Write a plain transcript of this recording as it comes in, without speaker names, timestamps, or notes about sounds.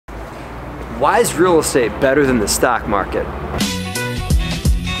Why is real estate better than the stock market?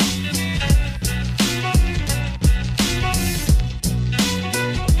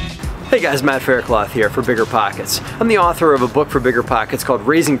 Hey guys, Matt Faircloth here for BiggerPockets. I'm the author of a book for BiggerPockets called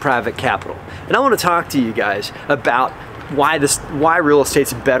Raising Private Capital. And I want to talk to you guys about why real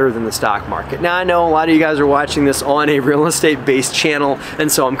estate's better than the stock market. Now I know a lot of you guys are watching this on a real estate based channel,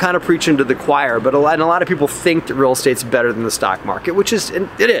 and so I'm kind of preaching to the choir, but a lot of people think that real estate's better than the stock market, which is,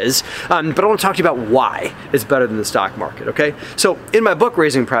 it is, but I want to talk to you about why it's better than the stock market, okay? So in my book,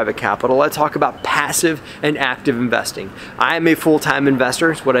 Raising Private Capital, I talk about passive and active investing. I am a full-time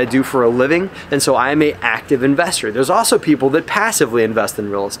investor, it's what I do for a living, and so I am an active investor. There's also people that passively invest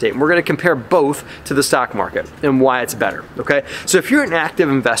in real estate, and we're going to compare both to the stock market and why it's better. Okay, so if you're an active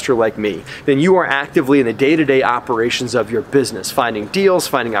investor like me, then you are actively in the day-to-day operations of your business, finding deals,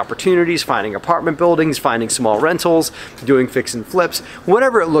 finding opportunities, finding apartment buildings, finding small rentals, doing fix and flips,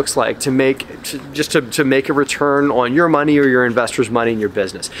 whatever it looks like to make a return on your money or your investors' money in your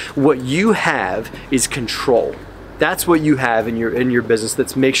business. What you have is control. That's what you have in your business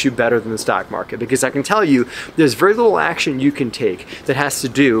that makes you better than the stock market, because I can tell you there's very little action you can take that has to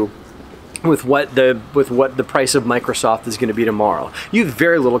do with what the price of Microsoft is going to be tomorrow. You have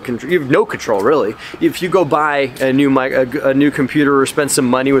very little control. You have no control, really. If you go buy a new computer or spend some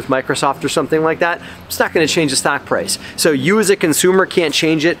money with Microsoft or something like that, it's not going to change the stock price. So you as a consumer can't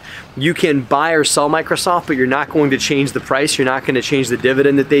change it. You can buy or sell Microsoft, but you're not going to change the price. You're not going to change the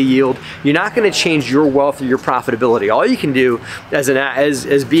dividend that they yield. You're not going to change your wealth or your profitability. All you can do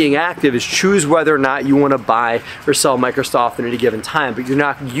as being active is choose whether or not you want to buy or sell Microsoft at any given time, but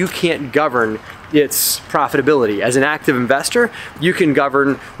you can't govern its profitability. As an active investor, you can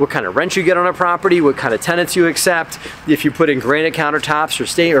govern what kind of rent you get on a property, what kind of tenants you accept, if you put in granite countertops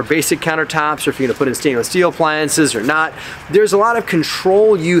or basic countertops, or if you're going to put in stainless steel appliances or not. There's a lot of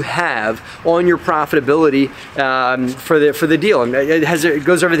control you have on your profitability for the deal, and it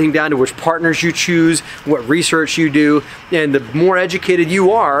goes everything down to which partners you choose, what research you do, and the more educated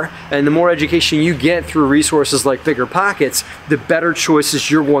you are, and the more education you get through resources like BiggerPockets, the better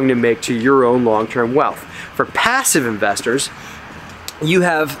choices you're going to make to your own long-term wealth. For passive investors, you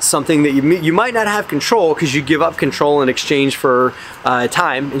have something that you might not have control because you give up control in exchange for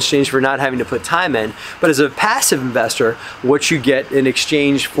time, in exchange for not having to put time in. But as a passive investor, what you get in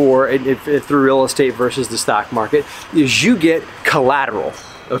exchange for through real estate versus the stock market is you get collateral.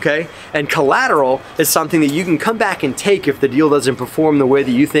 Okay? And collateral is something that you can come back and take if the deal doesn't perform the way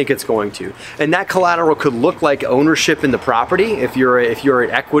that you think it's going to. And that collateral could look like ownership in the property. If you're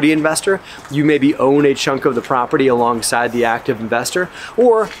an equity investor, you maybe own a chunk of the property alongside the active investor.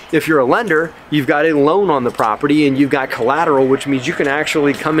 Or if you're a lender, you've got a loan on the property and you've got collateral, which means you can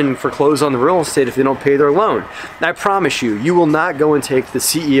actually come in and foreclose on the real estate if they don't pay their loan. And I promise you, you will not go and take the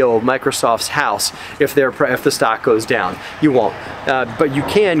CEO of Microsoft's house if the stock goes down. You won't. But you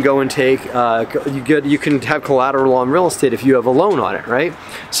can go and take, you can have collateral on real estate if you have a loan on it, right?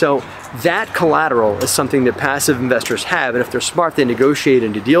 So that collateral is something that passive investors have, and if they're smart, they negotiate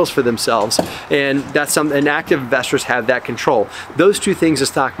into deals for themselves, and and active investors have that control. Those two things the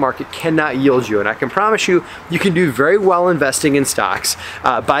stock market cannot yield you, and I can promise you, you can do very well investing in stocks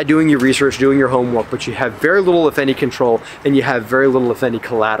by doing your research, doing your homework, but you have very little, if any, control, and you have very little, if any,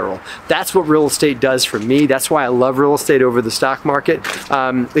 collateral. That's what real estate does for me. That's why I love real estate over the stock market.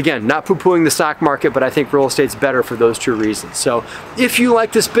 Again, not poo-pooing the stock market, but I think real estate's better for those two reasons. So if you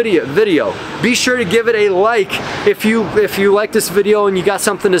like this video, be sure to give it a like. If you like this video and you got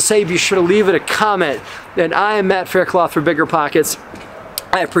something to say, be sure to leave it a comment. And I am Matt Faircloth for BiggerPockets.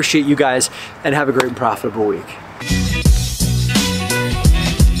 I appreciate you guys, and have a great and profitable week.